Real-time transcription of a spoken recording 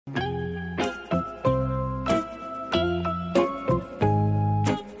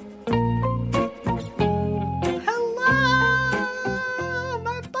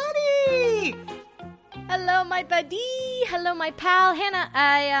pal Hannah,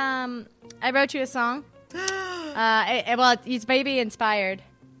 I wrote you a song. Well, it's baby inspired.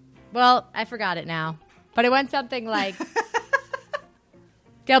 Well, I forgot it now, but it went something like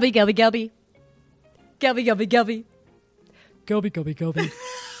Gelby, Gelby, Gelby, Gelby, Gelby, Gelby, Gelby, Gelby, Gelby, Gelby,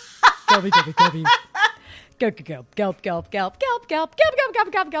 Gelby, Gelby, Gelb, Gelb, Gelb, Gelb, Gelb, Gelb, Gelb, Gelb,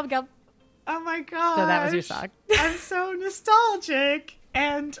 Gelb, Gelb, Gelb, Gelb. Oh my god! So that was your song. I'm so nostalgic,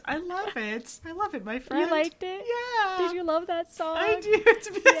 and I love it. I love it, my friend. You liked it? Yeah. Did you love that song? I do.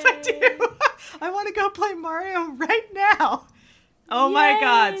 To be honest, I do. I want to go play Mario right now. Oh my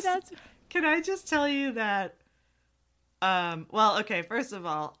god! Can I just tell you that? Well, okay. First of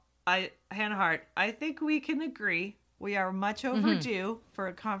all, Hannah Hart, I think we can agree we are much overdue for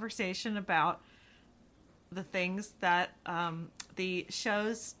a conversation about the things that the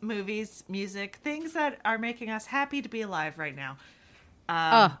shows, movies, music, things that are making us happy to be alive right now.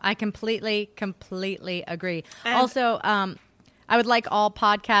 I completely agree. Also, I would like all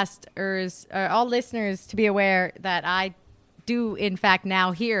podcasters or all listeners to be aware that I do, in fact,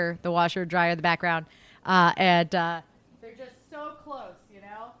 now hear the washer dryer in the background. And they're just so close, you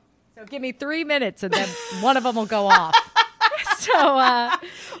know? So give me 3 minutes and then one of them will go off. So, well,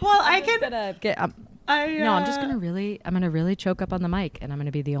 I can... Gonna get... I'm just gonna really choke up on the mic, and I'm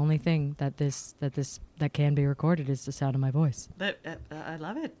gonna be the only thing that can be recorded is the sound of my voice. I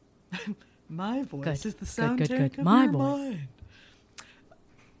love it. My voice good. is the sound Good. of My your voice.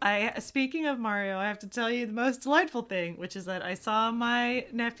 mind. Speaking of Mario, I have to tell you the most delightful thing, which is that I saw my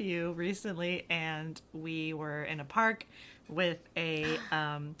nephew recently, and we were in a park with a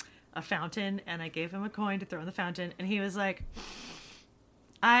fountain, and I gave him a coin to throw in the fountain, and he was like,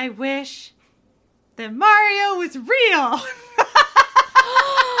 "I wish that Mario was real."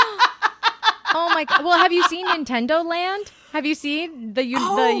 Oh my god! Well, have you seen Nintendo Land? Have you seen the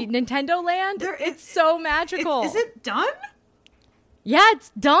Nintendo Land? It's so magical. Is it done? Yeah, it's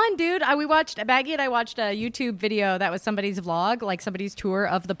done, dude. Maggie and I watched a YouTube video that was somebody's vlog, like somebody's tour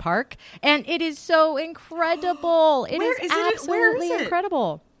of the park, and it is so incredible. It is absolutely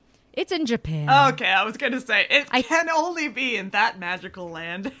incredible. It's in Japan. Okay, I was going to say, it can only be in that magical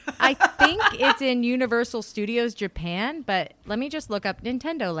land. I think it's in Universal Studios Japan, but let me just look up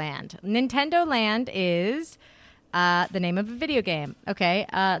Nintendo Land. Nintendo Land is the name of a video game. Okay,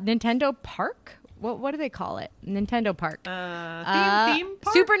 Nintendo Park? What do they call it? Nintendo Park. Theme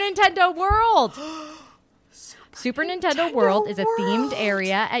park? Super Nintendo World! Super Nintendo World is a themed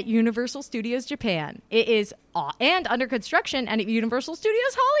area at Universal Studios Japan. It is and under construction at Universal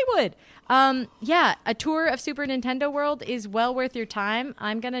Studios Hollywood. A tour of Super Nintendo World is well worth your time.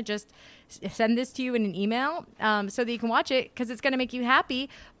 I'm going to just send this to you in an email so that you can watch it because it's going to make you happy.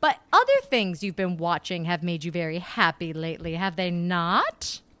 But other things you've been watching have made you very happy lately, have they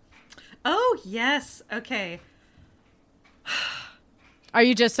not? Oh, yes. Okay. Do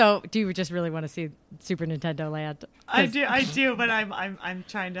you just really want to see Super Nintendo Land? I do, but I'm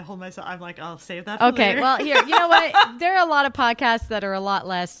trying to hold myself. I'm like, I'll save that for later. Okay, well, here, you know what? There are a lot of podcasts that are a lot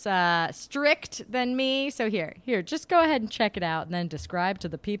less strict than me. So here, just go ahead and check it out and then describe to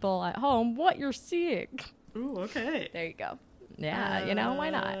the people at home what you're seeing. Ooh, okay. There you go. Yeah, why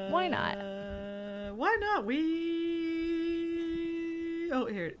not? Why not? Why not?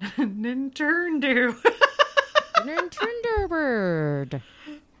 Here. Nintendo. Nintendo Bird.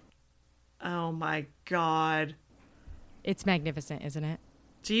 Oh my god. It's magnificent, isn't it?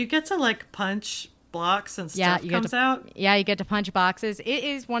 Do you get to like punch blocks and stuff comes out? Yeah, you get to punch boxes. It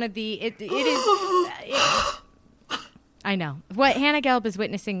is one of the it is I know. What Hannah Gelb is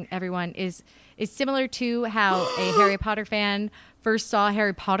witnessing, everyone, is similar to how a Harry Potter fan first saw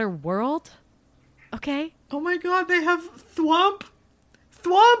Harry Potter World. Okay? Oh my god, they have Thwomp,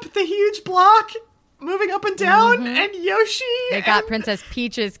 the huge block moving up and down, and Yoshi. They got Princess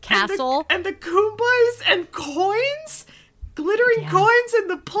Peach's castle. And the Goombas and coins, glittering coins, and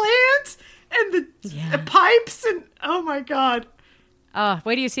the plant, and the pipes, and oh my god.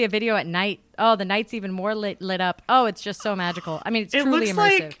 Wait till you see a video at night. Oh, the night's even more lit up. Oh, it's just so magical. I mean, it's truly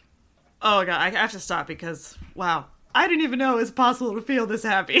immersive. Like, oh god, I have to stop because, wow, I didn't even know it was possible to feel this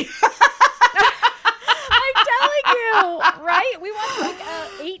happy. Right? We watched like an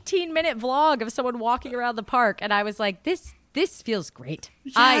 18-minute vlog of someone walking around the park, and I was like, this feels great.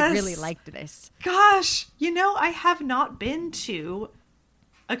 Yes. I really liked this. Gosh, I have not been to...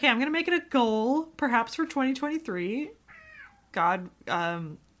 Okay, I'm going to make it a goal, perhaps for 2023. God,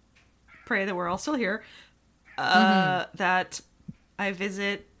 pray that we're all still here. That I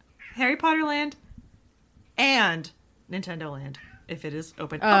visit Harry Potter Land and Nintendo Land, if it is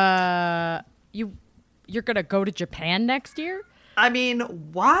open. You're going to go to Japan next year? I mean,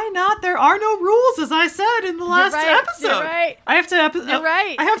 why not? There are no rules, as I said in the last episode. You're right. I have to. You're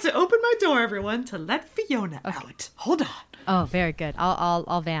right. I have to open my door, everyone, to let Fiona out. Hold on. Oh, very good.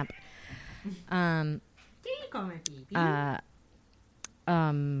 I'll vamp.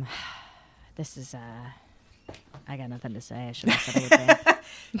 This is I got nothing to say. I should have said it would vamp.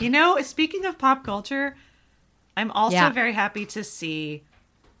 You know, speaking of pop culture, I'm also very happy to see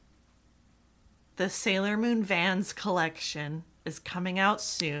the Sailor Moon Vans collection is coming out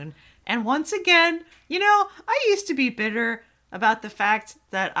soon. And once again, you know, I used to be bitter about the fact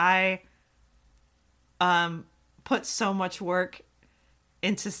that I put so much work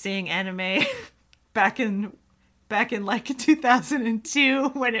into seeing anime back in like 2002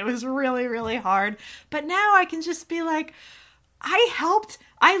 when it was really, really hard. But now I can just be like,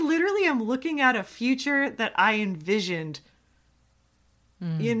 I literally am looking at a future that I envisioned.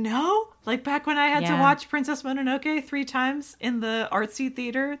 You know? Like back when I had to watch Princess Mononoke 3 times in the artsy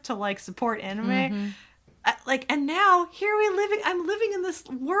theater to like support anime. And now I'm living in this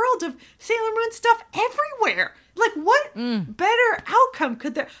world of Sailor Moon stuff everywhere. Like what better outcome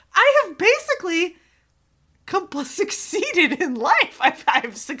could there? I have basically succeeded in life.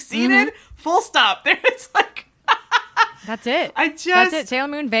 I've succeeded. Full stop. It's like that's it. That's it. Sailor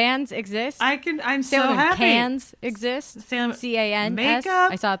Moon Vans exist. I'm Sailor so Moon happy. Cans exist. Sailor CANS.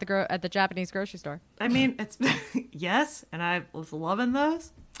 makeup. I saw it at the Japanese grocery store. I mean, it's yes, and I was loving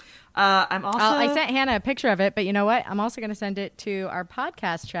those. I'm also. I sent Hannah a picture of it, but you know what? I'm also going to send it to our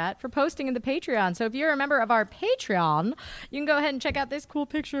podcast chat for posting in the Patreon. So if you're a member of our Patreon, you can go ahead and check out this cool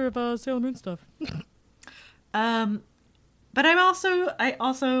picture of Sailor Moon stuff. But I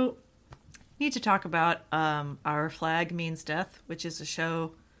also need to talk about Our Flag Means Death, which is a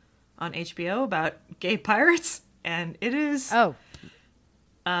show on HBO about gay pirates, and it is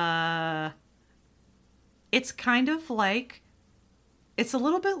it's kind of like it's a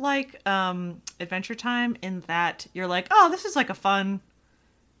little bit like Adventure Time in that you're like, oh, this is like a fun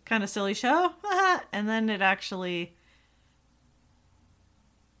kind of silly show, and then it actually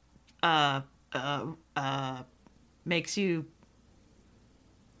makes you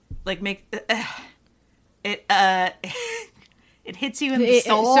like it hits you in the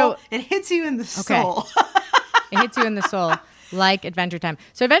soul. It hits you in the soul. It hits you in the soul like Adventure Time.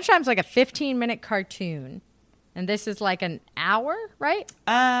 So Adventure Time is like a 15-minute cartoon, and this is like an hour, right?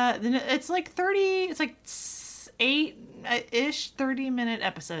 It's like 30. It's like 8-ish 30-minute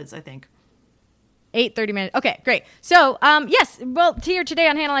episodes, I think. 8 30-minute. Okay, great. So, yes, well, here today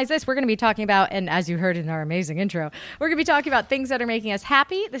on Analyze This, we're going to be talking about, and as you heard in our amazing intro, we're going to be talking about things that are making us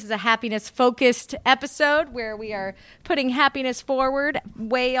happy. This is a happiness-focused episode where we are putting happiness forward,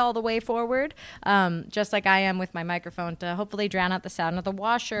 all the way forward, just like I am with my microphone to hopefully drown out the sound of the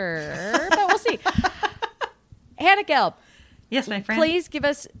washer. But we'll see. Hannah Gelb. Yes, my friend.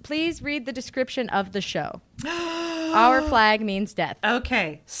 Please read the description of the show. Our Flag Means Death.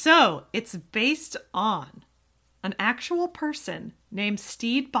 Okay, so it's based on an actual person named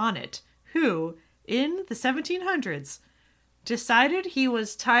Stede Bonnet, who, in the 1700s, decided he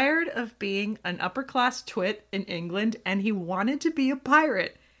was tired of being an upper-class twit in England, and he wanted to be a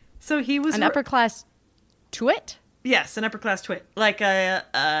pirate. So he was... An upper-class twit? Yes, an upper-class twit. Like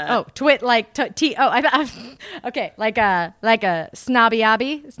twit, like okay, like a snobby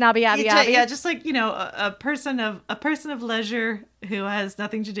abby. Yeah, just like, you know, a person of leisure who has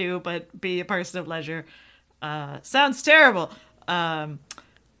nothing to do but be a person of leisure. Sounds terrible. Yeah.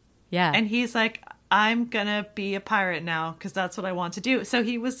 And he's like, I'm gonna be a pirate now because that's what I want to do. So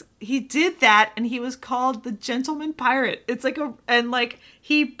he did that, and he was called the Gentleman Pirate. It's like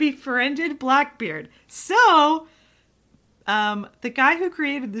he befriended Blackbeard. So the guy who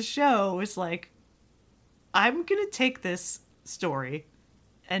created the show was like, I'm gonna take this story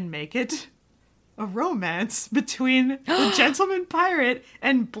and make it a romance between the Gentleman Pirate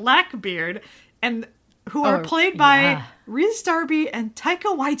and Blackbeard, and who are played by Rhys Darby and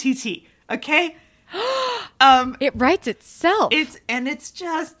Taika Waititi. Okay. It writes itself. It's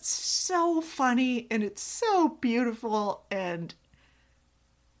just so funny, and it's so beautiful, and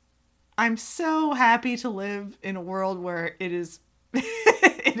I'm so happy to live in a world where it is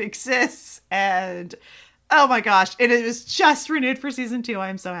it exists, and oh my gosh, it was just renewed for season 2.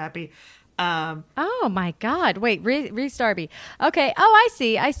 I'm so happy. Oh my God. Wait, Rhys Darby. Okay. Oh,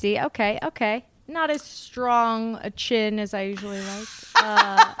 I see. Okay. Not as strong a chin as I usually like.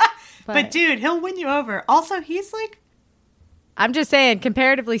 But dude, he'll win you over. Also, he's like, I'm just saying,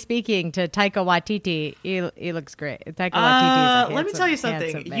 comparatively speaking to Taika Waititi, he looks great. Taika Waititi is a let me tell you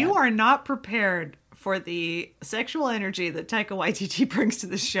something. Man. You are not prepared for the sexual energy that Taika Waititi brings to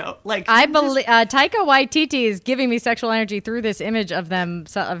the show. Like, I believe Taika Waititi is giving me sexual energy through this image of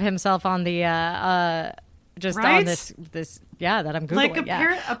himself on the on this that I'm googling. Like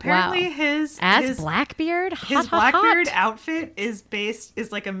apparently wow. his Blackbeard, his Blackbeard outfit is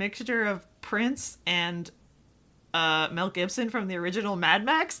like a mixture of Prince and Mel Gibson from the original Mad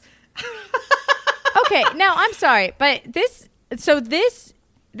Max. Okay, now I'm sorry, but this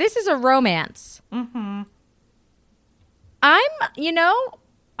is a romance. Mm-hmm.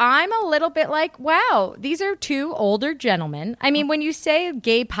 I'm a little bit like, wow, these are two older gentlemen. I mean, when you say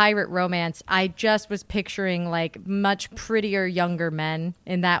gay pirate romance, I just was picturing like much prettier younger men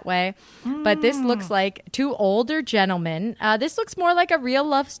in that way. But this looks like two older gentlemen. This looks more like a real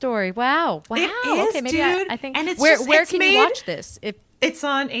love story. Wow. It is, okay, maybe dude. I think. And it's where can you watch this? It's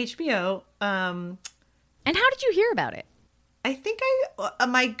on HBO. And how did you hear about it? I think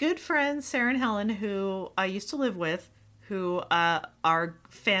my good friend Sarah and Helen, who I used to live with, who are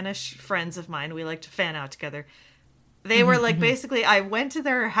fanish friends of mine. We like to fan out together. They were like, basically, I went to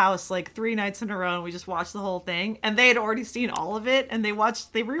their house like 3 nights in a row and we just watched the whole thing. And they had already seen all of it and they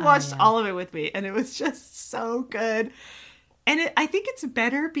rewatched all of it with me. And it was just so good. And I think it's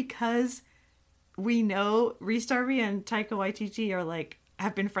better because we know Rhys Darby and Taika Waititi are like,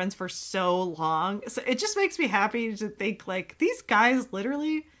 have been friends for so long. So it just makes me happy to think like these guys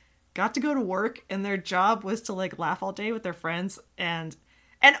literally got to go to work and their job was to like laugh all day with their friends, and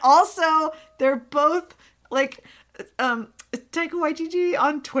also they're both like Taika Waititi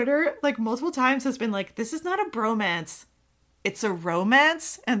on Twitter like multiple times has been like, this is not a bromance, it's a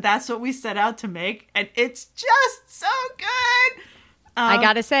romance, and that's what we set out to make, and it's just so good. I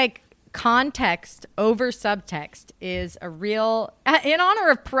gotta say, context over subtext is a real, in honor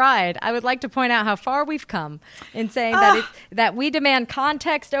of Pride, I would like to point out how far we've come in saying that we demand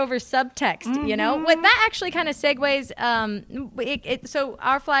context over subtext. You know what, that actually kind of segues so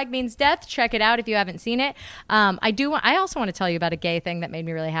Our Flag Means Death, check it out if you haven't seen it. I also want to tell you about a gay thing that made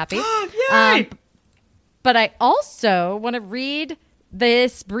me really happy. Yay! But I also want to read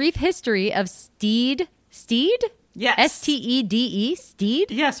this brief history of Steed. Yes. Stede,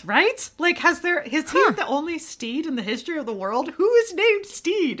 Steed? Yes, right? Like, is he the only Steed in the history of the world? Who is named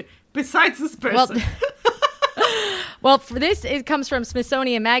Steed besides this person? Well, for this, it comes from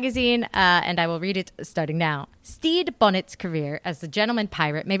Smithsonian Magazine, and I will read it starting now. Stede Bonnet's career as the gentleman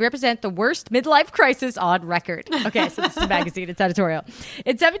pirate may represent the worst midlife crisis on record. Okay, so this is the magazine. It's editorial.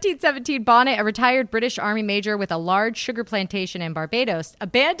 In 1717, Bonnet, a retired British Army major with a large sugar plantation in Barbados,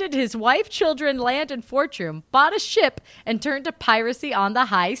 abandoned his wife, children, land, and fortune, bought a ship, and turned to piracy on the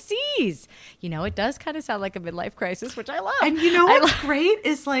high seas. You know, it does kind of sound like a midlife crisis, which I love. And you know what's great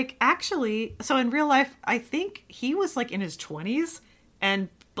is like, actually, so in real life, I think he was like in his 20s, and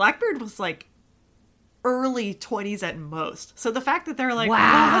Blackbeard was like early 20s at most. So the fact that they're like,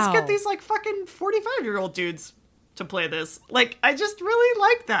 wow, well, let's get these like fucking 45-year-old dudes to play this. Like, I just really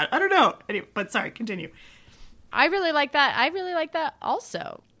like that. I don't know. Anyway, but sorry, continue. I really like that. I really like that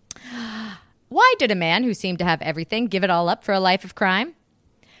also. Why did a man who seemed to have everything give it all up for a life of crime?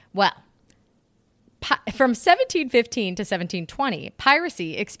 Well, from 1715 to 1720,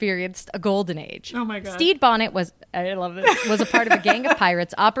 piracy experienced a golden age. Oh my God. Stede Bonnet was a part of a gang of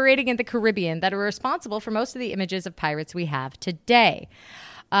pirates operating in the Caribbean that are responsible for most of the images of pirates we have today.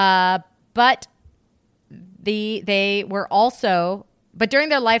 But during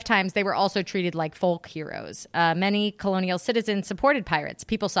their lifetimes, they were also treated like folk heroes. Many colonial citizens supported pirates.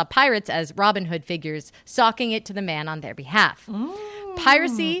 People saw pirates as Robin Hood figures, stalking it to the man on their behalf.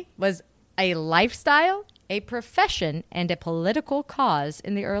 Piracy was a lifestyle, a profession, and a political cause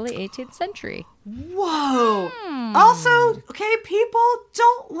in the early 18th century. Whoa. Also, okay, people,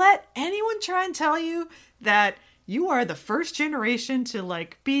 don't let anyone try and tell you that you are the first generation to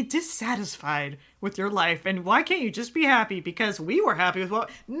like be dissatisfied with your life, and why can't you just be happy because we were happy with what?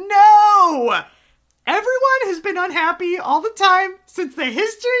 No! Everyone has been unhappy all the time since the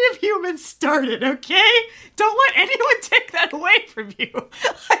history of humans started, okay? Don't let anyone take that away from you.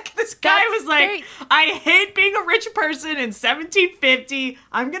 Like, this guy was like, I hate being a rich person in 1750.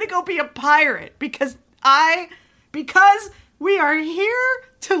 I'm gonna go be a pirate because we are here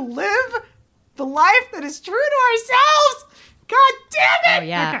to live the life that is true to ourselves. God damn it! Oh,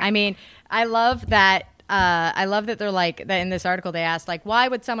 yeah. Okay. I mean, I love that they're like, that in this article they asked, like, why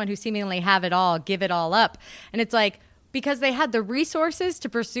would someone who seemingly have it all give it all up? And it's like, because they had the resources to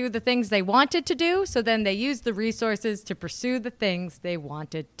pursue the things they wanted to do. So then they used the resources to pursue the things they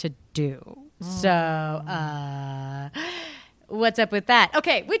wanted to do. So, what's up with that?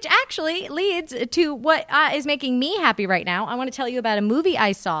 Okay, which actually leads to what is making me happy right now. I want to tell you about a movie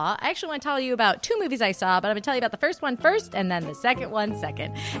I saw. I actually want to tell you about 2 movies I saw, but I'm going to tell you about the first one first and then the second one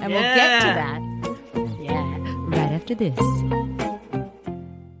second. And we'll get to that. Yeah, right after this.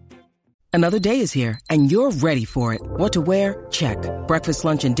 Another day is here, and you're ready for it. What to wear? Check. Breakfast,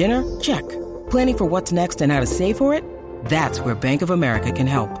 lunch, and dinner? Check. Planning for what's next and how to save for it? That's where Bank of America can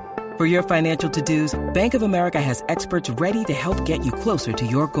help. For your financial to-dos, Bank of America has experts ready to help get you closer to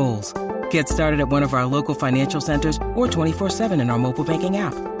your goals. Get started at one of our local financial centers or 24/7 in our mobile banking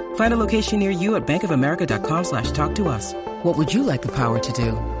app. Find a location near you at bankofamerica.com/talktous. What would you like the power to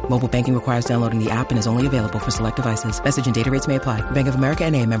do? Mobile banking requires downloading the app and is only available for select devices. Message and data rates may apply. Bank of America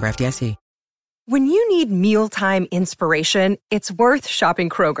N.A., member FDIC. When you need mealtime inspiration, it's worth shopping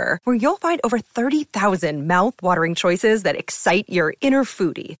Kroger, where you'll find over 30,000 mouth-watering choices that excite your inner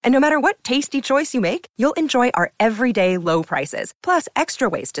foodie. And no matter what tasty choice you make, you'll enjoy our everyday low prices, plus extra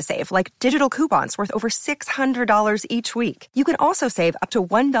ways to save, like digital coupons worth over $600 each week. You can also save up to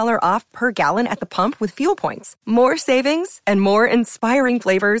 $1 off per gallon at the pump with fuel points. More savings and more inspiring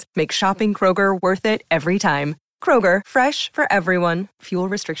flavors make shopping Kroger worth it every time. Kroger, fresh for everyone. Fuel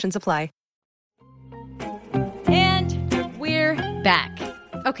restrictions apply. And we're back.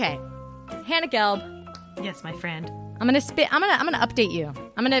 Okay, Hannah Gelb. Yes, my friend. I'm gonna update you.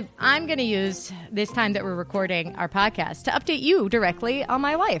 I'm gonna use this time that we're recording our podcast to update you directly on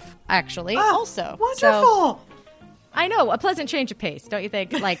my life. Actually, also wonderful. So, I know, a pleasant change of pace, don't you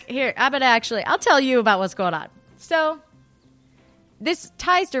think? Like, here, I'll tell you about what's going on. So, this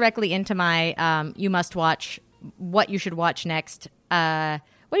ties directly into my you must watch, what you should watch next.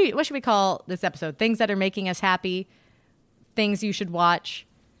 What should we call this episode? Things that are making us happy, things you should watch.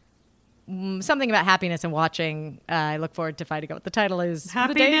 Something about happiness and watching. I look forward to finding out what the title is.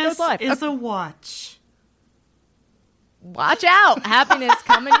 Happiness is a watch. Watch out. Happiness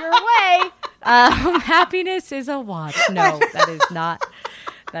coming your way. Happiness is a watch. No, that is not.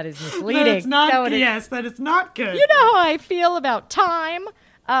 That is misleading. That is not, yes, that is not good. You know how I feel about time.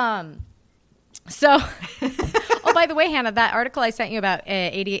 So, oh, by the way, Hannah, that article I sent you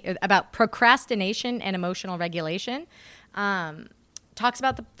about procrastination and emotional regulation talks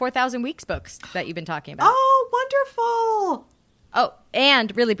about the 4,000 Weeks books that you've been talking about. Oh, wonderful. Oh,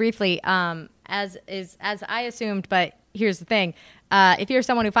 and really briefly, as I assumed, but here's the thing. If you're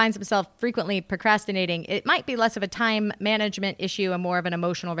someone who finds himself frequently procrastinating, it might be less of a time management issue and more of an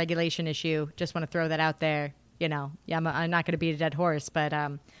emotional regulation issue. Just want to throw that out there. You know, I'm not going to beat a dead horse, but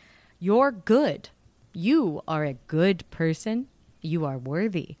you're good. You are a good person. You are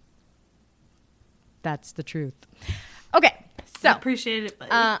worthy. That's the truth. Okay, so I appreciate it,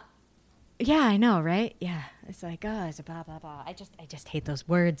 buddy. Yeah, I know, right? Yeah, it's like, oh, it's a blah blah blah. I just hate those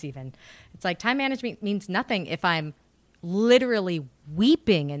words. Even it's like time management means nothing if I'm literally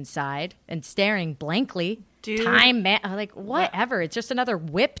weeping inside and staring blankly. Dude, like whatever. It's just another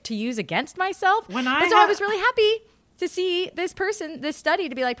whip to use against myself. So I was really happy to see this study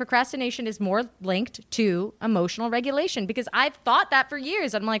to be like procrastination is more linked to emotional regulation, because I've thought that for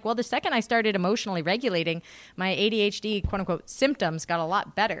years. I'm like, well, the second I started emotionally regulating, my ADHD quote unquote symptoms got a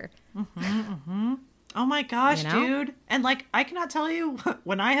lot better. Mm-hmm, mm-hmm. Oh my gosh, dude. And like, I cannot tell you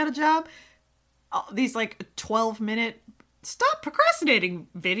when I had a job, these like 12-minute stop procrastinating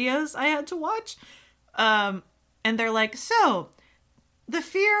videos I had to watch. And they're like, so the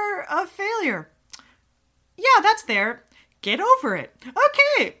fear of failure. Yeah, that's there. Get over it.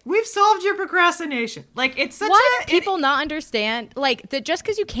 Okay, we've solved your procrastination. Like, it's such Why do people not understand? Like, that just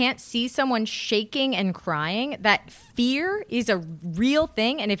because you can't see someone shaking and crying, that fear is a real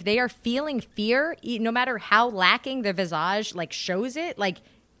thing. And if they are feeling fear, no matter how lacking their visage, like, shows it, like,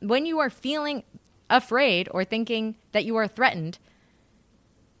 when you are feeling afraid or thinking that you are threatened,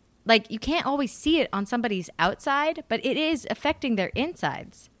 like, you can't always see it on somebody's outside, but it is affecting their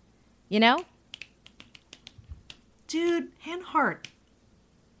insides. You know? Dude, hand heart.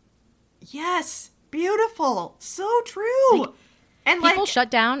 Yes, beautiful. So true. Like, and people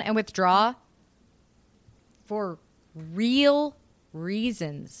shut down and withdraw for real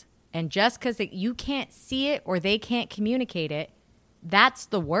reasons. And just because you can't see it or they can't communicate it, that's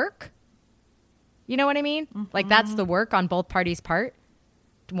the work. You know what I mean? Mm-hmm. Like, that's the work on both parties' part.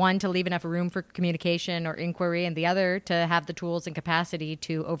 One, to leave enough room for communication or inquiry, and the other to have the tools and capacity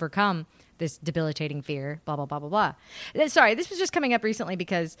to overcome this debilitating fear, blah, blah, blah, blah, blah. Sorry, this was just coming up recently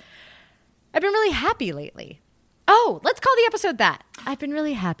because I've been really happy lately. Oh, let's call the episode that. I've been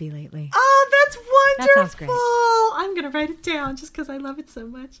really happy lately. Oh, that's wonderful. That sounds great. I'm going to write it down just because I love it so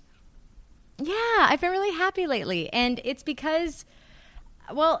much. Yeah, I've been really happy lately. And it's because,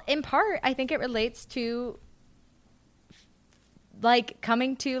 well, in part, I think it relates to like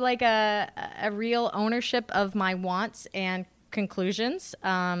coming to like a real ownership of my wants and conclusions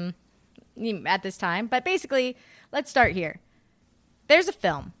at this time. But basically, let's start here. There's a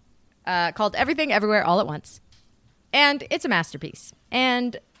film called Everything Everywhere All at Once, and it's a masterpiece.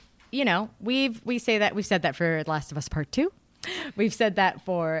 And you know, we've said that for Last of Us Part 2. We've said that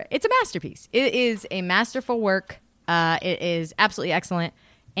for, it's a masterpiece. It is a masterful work. It is absolutely excellent,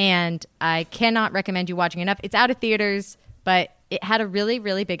 and I cannot recommend you watching enough. It's out of theaters, but it had a really,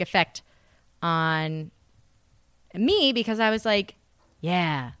 really big effect on me because I was like,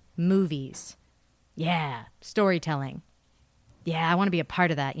 yeah, movies. Yeah, storytelling. Yeah, I want to be a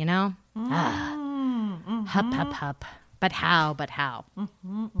part of that, you know? Hup, hup, hup. But how?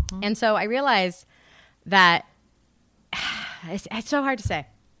 And so I realized that it's so hard to say.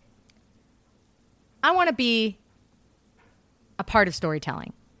 I want to be a part of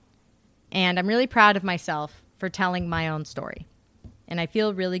storytelling. And I'm really proud of myself for telling my own story. And I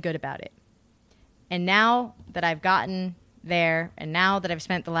feel really good about it. And now that I've gotten there, and now that I've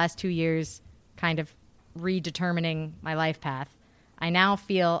spent the last 2 years kind of redetermining my life path, I now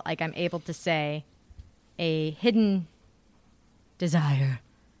feel like I'm able to say a hidden desire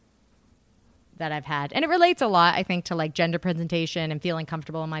that I've had. And it relates a lot, I think, to like gender presentation and feeling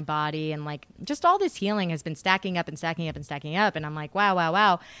comfortable in my body, and like just all this healing has been stacking up and stacking up and stacking up. And I'm like,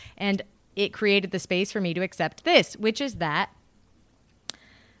 wow. And it created the space for me to accept this, which is that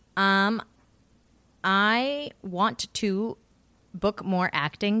I want to book more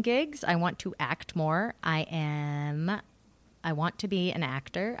acting gigs. I want to act more. I want to be an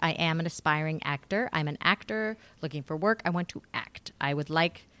actor. I am an aspiring actor. I'm an actor looking for work. I want to act. I would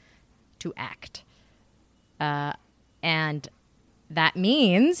like to act. And that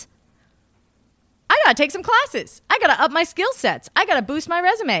means I got to take some classes. I got to up my skill sets. I got to boost my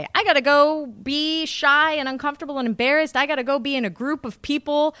resume. I got to go be shy and uncomfortable and embarrassed. I got to go be in a group of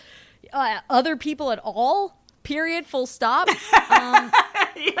people, other people at all, period, full stop. Yeah.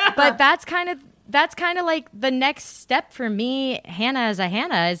 But that's kind of like the next step for me, Hannah, as a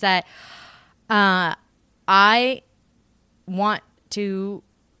Hannah, is that I want to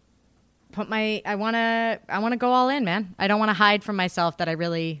I want to go all in, man. I don't want to hide from myself that I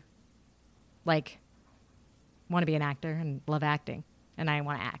really like want to be an actor and love acting, and I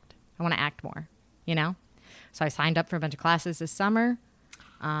want to act. I want to act more, you know? So I signed up for a bunch of classes this summer.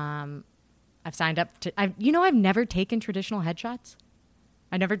 I've signed up to, I've never taken traditional headshots.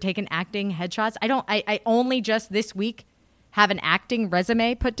 I've never taken acting headshots. I only just this week have an acting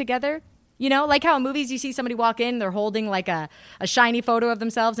resume put together. You know, like how in movies you see somebody walk in, they're holding like a shiny photo of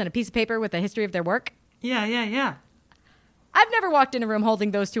themselves and a piece of paper with a history of their work. Yeah. I've never walked in a room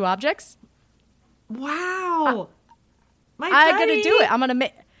holding those two objects. Wow. I gotta do it. I'm gonna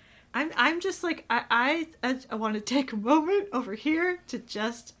make. I'm just like, I want to take a moment over here to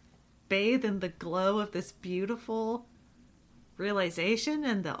just bathe in the glow of this beautiful realization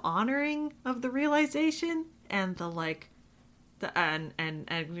and the honoring of the realization and the like, and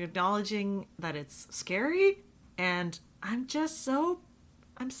acknowledging that it's scary. And I'm so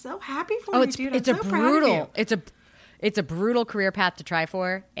happy for you, dude. It's a brutal career path to try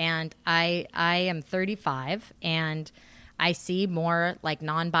for. And I am 35 and I see more like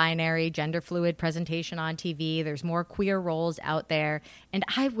non-binary, gender fluid presentation on TV. There's more queer roles out there. And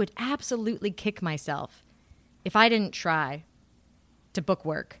I would absolutely kick myself if I didn't try to book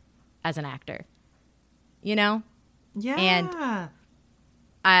work as an actor. You know? Yeah. And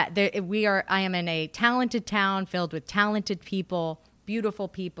I am in a talented town filled with talented people, beautiful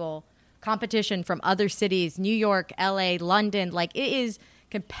people, competition from other cities, New York, LA, London. Like, it is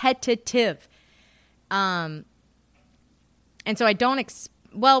competitive. And so I don't,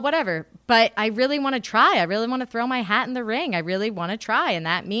 whatever. But I really want to try. I really want to throw my hat in the ring. I really want to try. And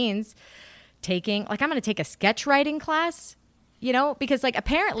that means I'm going to take a sketch writing class, you know, because like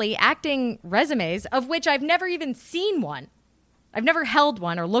apparently acting resumes, of which I've never even seen one. I've never held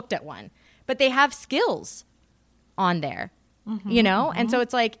one or looked at one, but they have skills on there, you know? Mm-hmm. And so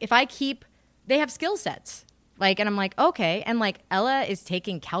it's like, they have skill sets. Like, and I'm like, okay. And like Ella is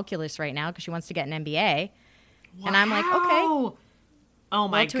taking calculus right now because she wants to get an MBA. Wow. And I'm like, okay. Oh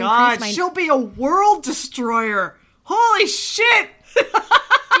my God. She'll be a world destroyer. Holy shit.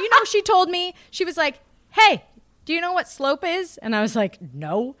 You know, she told me, she was like, hey, do you know what slope is? And I was like,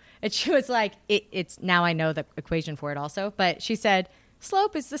 no. And she was like, it's now I know the equation for it also. But she said,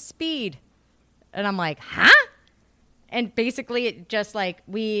 slope is the speed. And I'm like, huh? And basically it just like,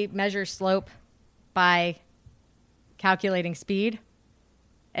 we measure slope by calculating speed.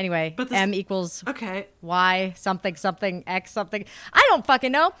 Anyway, But this- M equals Okay. Y something something X something. I don't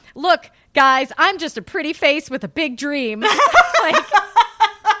fucking know. Look, guys, I'm just a pretty face with a big dream. Like,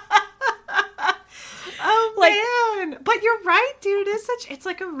 Oh Like- man. But you're right, dude. It's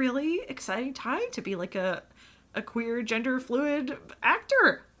like a really exciting time to be like a queer gender fluid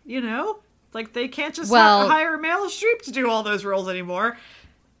actor, you know? Like they can't just hire Meryl Streep to do all those roles anymore.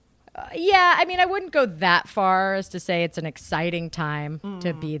 yeah, I mean, I wouldn't go that far as to say it's an exciting time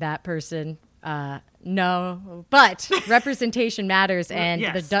to be that person. No, but representation matters, and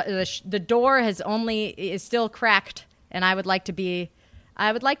Yes. the door is still cracked, and I would like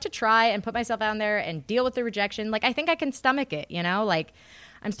to try and put myself out there and deal with the rejection. Like, I think I can stomach it, you know? Like,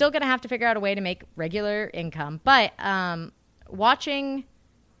 I'm still going to have to figure out a way to make regular income. But watching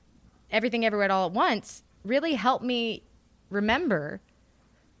Everything Everywhere All at Once really helped me remember.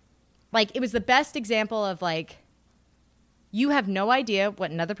 Like, it was the best example of, like, you have no idea what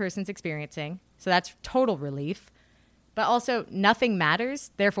another person's experiencing. So that's total relief. But also, nothing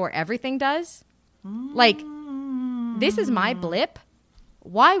matters. Therefore, everything does. Like, this is my blip.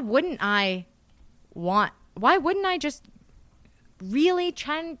 Why wouldn't I just really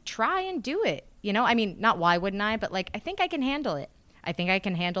try and do it? You know, I mean, not why wouldn't I, but like, I think I can handle it. I think I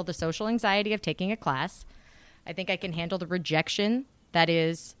can handle the social anxiety of taking a class. I think I can handle the rejection that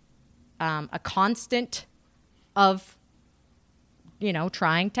is a constant of, you know,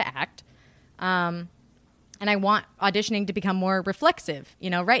 trying to act. And I want auditioning to become more reflexive.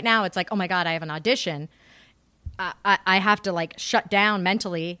 You know, right now it's like, oh my God, I have an audition. I have to like shut down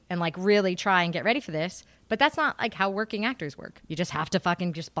mentally and like really try and get ready for this. But that's not like how working actors work. You just have to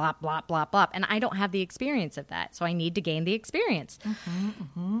fucking just blop, blop, blop, blop. And I don't have the experience of that. So I need to gain the experience.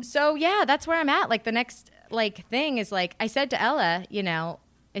 So yeah, that's where I'm at. Like the next like thing is like, I said to Ella, you know,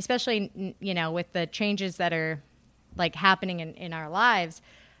 especially, you know, with the changes that are like happening in our lives,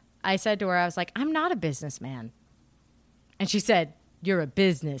 I said to her, I was like, I'm not a businessman. And she said, you're a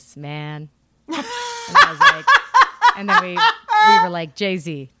businessman. And I was like, and then we were like,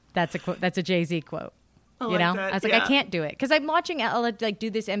 Jay-Z. That's a Jay-Z quote. You know, that, I was like, yeah. I can't do it because I'm watching Ella like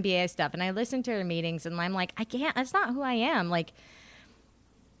do this MBA stuff, and I listen to her meetings, and I'm like, I can't. That's not who I am. Like,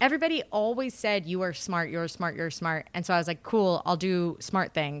 everybody always said, "You are smart. You're smart. You're smart." And so I was like, "Cool. I'll do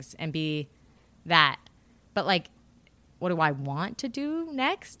smart things and be that." But like, what do I want to do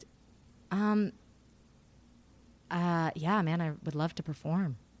next? Yeah, man, I would love to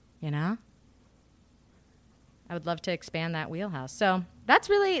perform. You know. I would love to expand that wheelhouse. So that's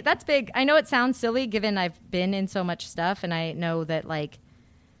big. I know it sounds silly given I've been in so much stuff, and I know that like,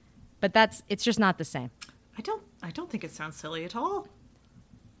 but it's just not the same. I don't think it sounds silly at all.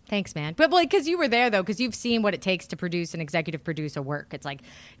 Thanks, man. But like, because you were there though, because you've seen what it takes to produce and executive produce a work. It's like,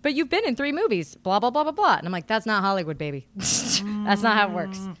 but you've been in 3 movies, blah blah blah blah blah. And I'm like, that's not Hollywood, baby. That's not how it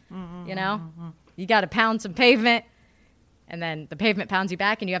works. You know, you got to pound some pavement. And then the pavement pounds you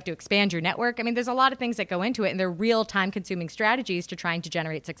back and you have to expand your network. I mean, there's a lot of things that go into it, and they're real time-consuming strategies to trying to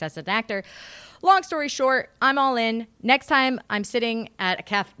generate success as an actor. Long story short, I'm all in. Next time I'm sitting at a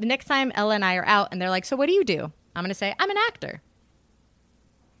cafe, the next time Ella and I are out and they're like, so what do you do? I'm going to say, I'm an actor.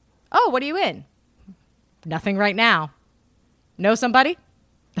 Oh, what are you in? Nothing right now. Know somebody?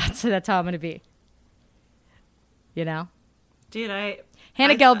 That's how I'm going to be. You know? Dude,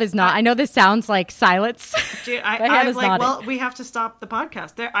 Hannah Gelb is not. I know this sounds like silence. Dude, but I'm Hannah's like, nodding. well, we have to stop the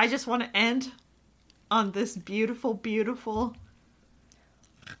podcast there. I just want to end on this beautiful, beautiful,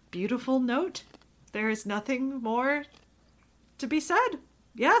 beautiful note. There is nothing more to be said.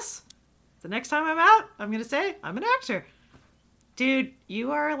 Yes. The next time I'm out, I'm going to say I'm an actor. Dude,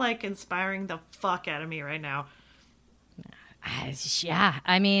 you are like inspiring the fuck out of me right now. Yeah.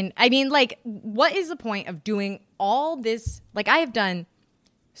 I mean, like, what is the point of doing all this? Like, I have done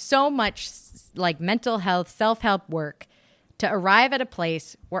so much like mental health, self-help work to arrive at a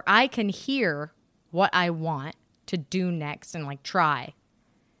place where I can hear what I want to do next and like try.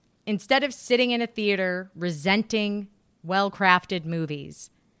 Instead of sitting in a theater resenting well-crafted movies,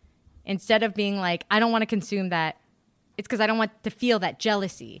 instead of being like, I don't want to consume that. It's because I don't want to feel that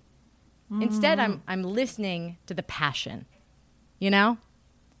jealousy. Instead, I'm listening to the passion, you know?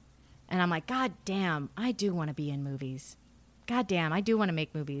 And I'm like, God damn, I do want to be in movies. God damn, I do want to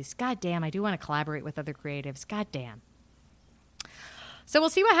make movies. God damn, I do want to collaborate with other creatives. God damn. So we'll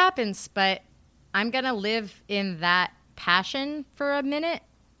see what happens, but I'm going to live in that passion for a minute.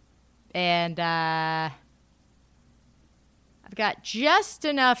 And I've got just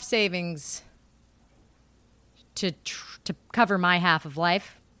enough savings to cover my half of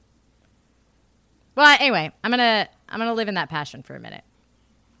life. Well, anyway, I'm gonna live in that passion for a minute.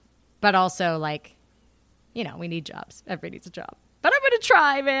 But also, like, you know, we need jobs. Everybody needs a job. But I'm gonna to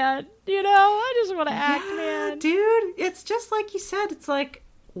try, man. You know, I just want to act, man. Dude, it's just like you said. It's like,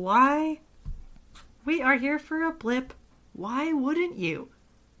 why? We are here for a blip. Why wouldn't you?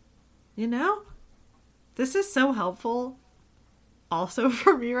 You know? This is so helpful also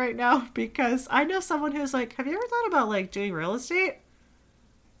for me right now because I know someone who's like, have you ever thought about like doing real estate?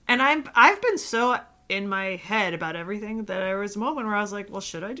 And I've been so in my head about everything that there was a moment where I was like, well,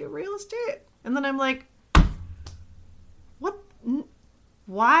 should I do real estate? And then I'm like, what?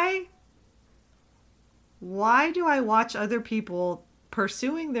 Why do I watch other people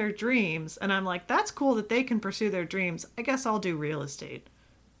pursuing their dreams? And I'm like, that's cool that they can pursue their dreams. I guess I'll do real estate.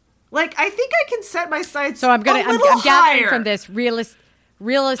 Like, I think I can set my sights so I'm gathering from this, real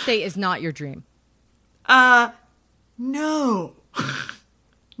estate is not your dream. No. No.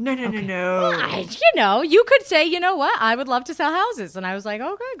 Well, you know, you could say, you know what? I would love to sell houses. And I was like,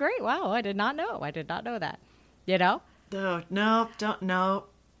 okay, great. Wow. I did not know that. You know? No.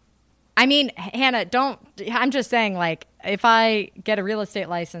 I mean, Hannah, I'm just saying, like, if I get a real estate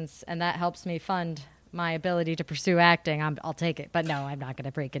license and that helps me fund my ability to pursue acting, I'll take it. But no, I'm not going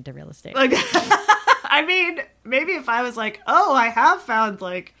to break into real estate. Like, I mean, maybe if I was like, oh, I have found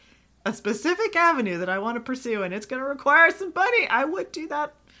like a specific avenue that I want to pursue and it's going to require some money, I would do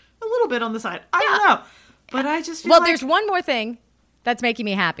that a little bit on the side. I don't know. But I just feel there's one more thing that's making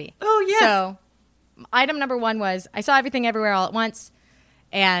me happy. Oh, yes. So item number 1 was I saw Everything Everywhere All at Once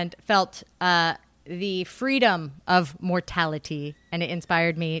and felt the freedom of mortality, and it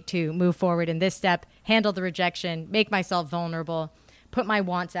inspired me to move forward in this step, handle the rejection, make myself vulnerable, put my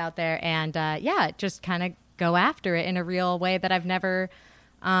wants out there, and just kind of go after it in a real way that I've never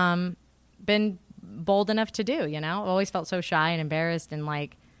been bold enough to do. You know, I've always felt so shy and embarrassed and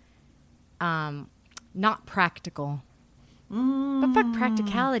like not practical. But fuck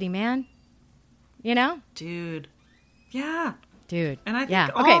practicality, man. You know, dude. Yeah. Dude. And I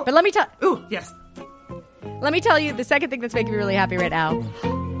think okay, but let me tell. Ooh, yes. Let me tell you the second thing that's making me really happy right now.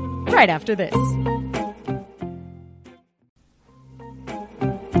 Right after this.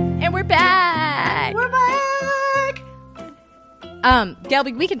 And we're back. Gail,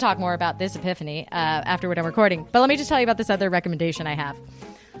 we can talk more about this epiphany after we're done recording. But let me just tell you about this other recommendation I have.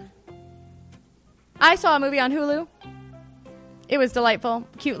 I saw a movie on Hulu. It was delightful.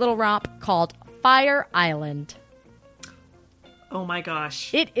 Cute little romp called Fire Island. Oh my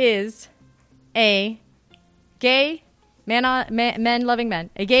gosh. It is a gay men loving men,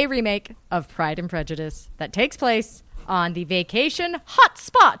 a gay remake of Pride and Prejudice that takes place on the vacation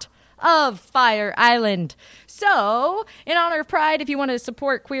hotspot of Fire Island. So, in honor of Pride, if you want to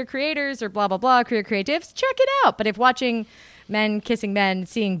support queer creators or blah, blah, blah, queer creatives, check it out. But if watching men kissing men,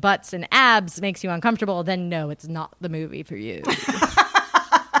 seeing butts and abs makes you uncomfortable, then no, it's not the movie for you.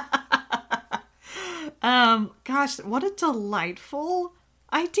 Gosh, what a delightful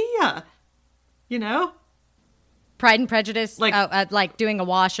idea. You know? Pride and Prejudice, like doing a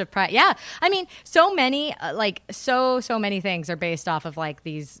wash of Pride. Yeah. I mean, so many, so many things are based off of like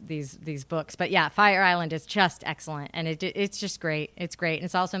these books. But yeah, Fire Island is just excellent. And it's just great. It's great. And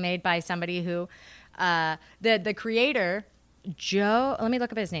it's also made by somebody who, the creator, Joe, let me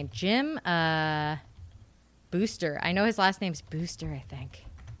look up his name. Jim, Booster. I know his last name's Booster, I think.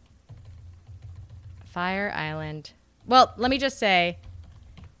 Fire Island. Well, let me just say,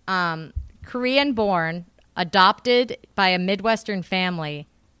 Korean-born, adopted by a Midwestern family,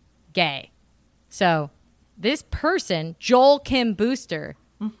 gay. So this person, Joel Kim Booster,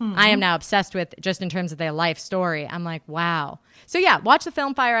 I am now obsessed with just in terms of their life story. I'm like, wow. So yeah, watch the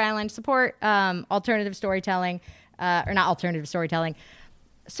film Fire Island. Support alternative storytelling, or not alternative storytelling.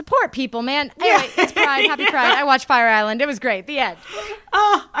 Support people, man. Anyway, it's Pride. Happy Pride. I watched Fire Island. It was great. The end.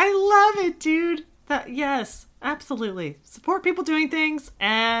 Oh, I love it, dude. Yes, absolutely. Support people doing things,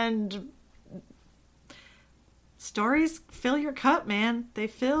 and stories fill your cup, man. They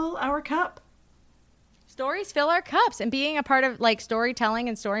fill our cup. Stories fill our cups, and being a part of like storytelling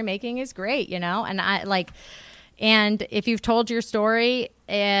and story making is great, you know? And and if you've told your story,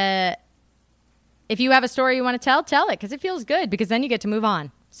 if you have a story you want to tell it, because it feels good, because then you get to move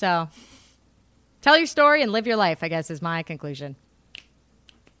on. So tell your story and live your life, I guess, is my conclusion.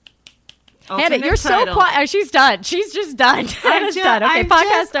 Hannah, you're so quiet. Oh, she's done. She's just done. Hannah's done. Okay,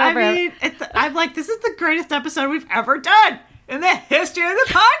 podcast over. I mean, I'm like, this is the greatest episode we've ever done in the history of the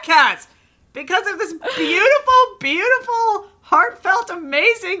podcast because of this beautiful, beautiful, heartfelt,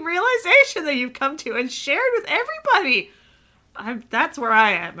 amazing realization that you've come to and shared with everybody. That's where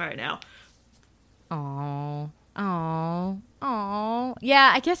I am right now. Oh.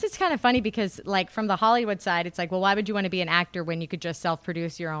 Yeah, I guess it's kind of funny because, like, from the Hollywood side, it's like, well, why would you want to be an actor when you could just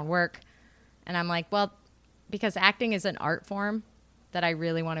self-produce your own work? And I'm like, well, because acting is an art form. that I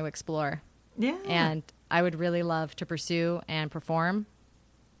really want to explore. Yeah. And I would really love to pursue and perform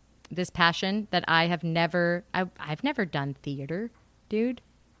this passion that I have never, I've never done theater, dude.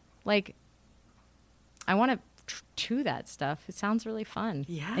 Like, I want to do that stuff. It sounds really fun.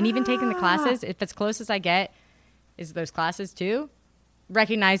 Yeah. And even taking the classes, if as close as I get, is those classes too.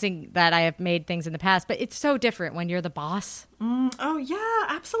 Recognizing that I have made things in the past, but it's so different when you're the boss. Oh, yeah,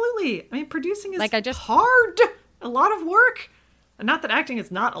 absolutely. I mean, producing is Like, hard. A lot of work. And not that acting is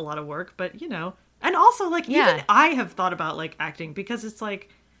not a lot of work, but, you know. And also, like, even I have thought about, like, acting because it's, like,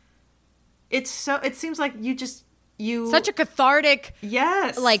 it seems like you... Such a cathartic...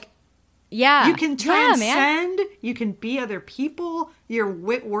 Yes. Like, yeah. You can transcend. Yeah, you can be other people. You're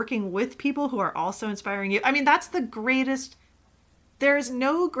working with people who are also inspiring you. I mean, that's the greatest... There is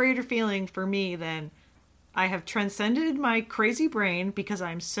no greater feeling for me than I have transcended my crazy brain because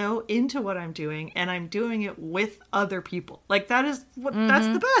I'm so into what I'm doing and I'm doing it with other people. Like that is what that's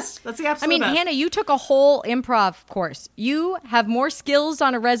the best. That's the absolute best. Hannah, you took a whole improv course. You have more skills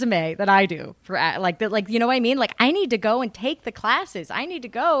on a resume than I do for like you know what I mean? Like I need to go and take the classes. I need to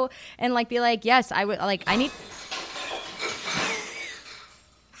go and like be like, yes, I would like I need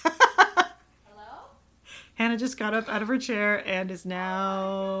Hannah just got up out of her chair and is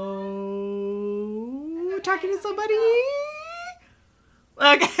now talking to somebody.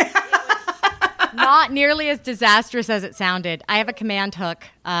 Okay. Not nearly as disastrous as it sounded. I have a command hook,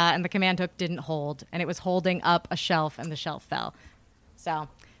 and the command hook didn't hold, and it was holding up a shelf, and the shelf fell. So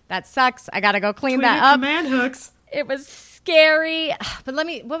that sucks. I got to go clean that up. Command hooks. It was scary. But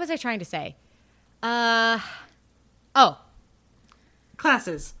what was I trying to say?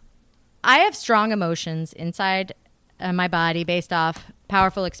 Classes. I have strong emotions inside my body based off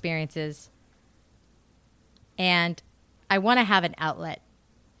powerful experiences. And I want to have an outlet.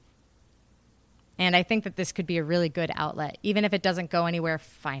 And I think that this could be a really good outlet. Even if it doesn't go anywhere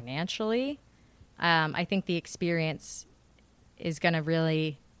financially, I think the experience is going to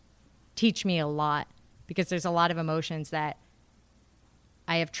really teach me a lot. Because there's a lot of emotions that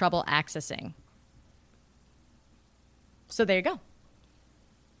I have trouble accessing. So there you go.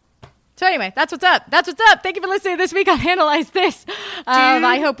 So anyway, that's what's up. That's what's up. Thank you for listening this week on Analyze This.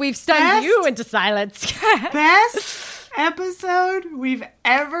 I hope we've stunned you into silence. Best episode we've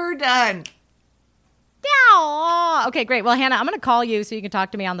ever done. Yeah. Okay, great. Well, Hannah, I'm going to call you so you can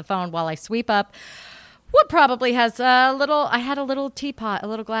talk to me on the phone while I sweep up what probably has I had a little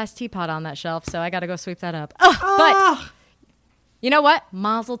glass teapot on that shelf, so I got to go sweep that up. But you know what?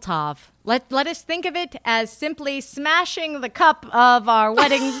 Mazel tov. Let us think of it as simply smashing the cup of our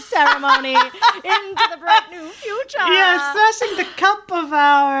wedding ceremony into the bright new future. Yeah, smashing the cup of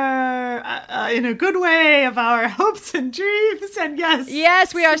our, in a good way, of our hopes and dreams. And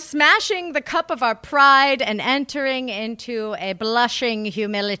yes, we are smashing the cup of our pride and entering into a blushing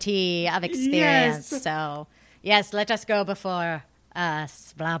humility of experience. Yes. So, yes, let us go before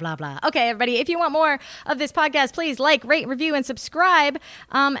us, blah, blah, blah. Okay, everybody, if you want more of this podcast, please like, rate, review, and subscribe.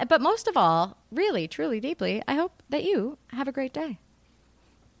 But most of all, really, truly, deeply, I hope that you have a great day.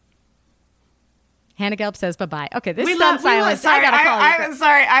 Hannah Gelb says bye-bye. Okay, this is silence. Sorry, I gotta call you. I'm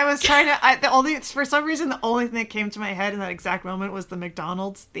sorry. I was trying to, for some reason, the only thing that came to my head in that exact moment was the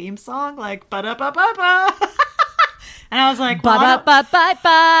McDonald's theme song, like, ba-da-ba-ba-ba. And I was like,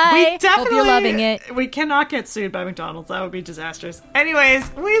 bye-bye. We definitely, hope you're loving it. We cannot get sued by McDonald's. That would be disastrous. Anyways,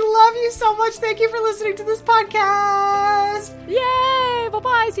 we love you so much. Thank you for listening to this podcast. Yay!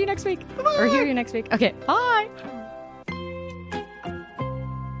 Bye-bye. See you next week. Bye-bye. Or hear you next week. Okay, bye.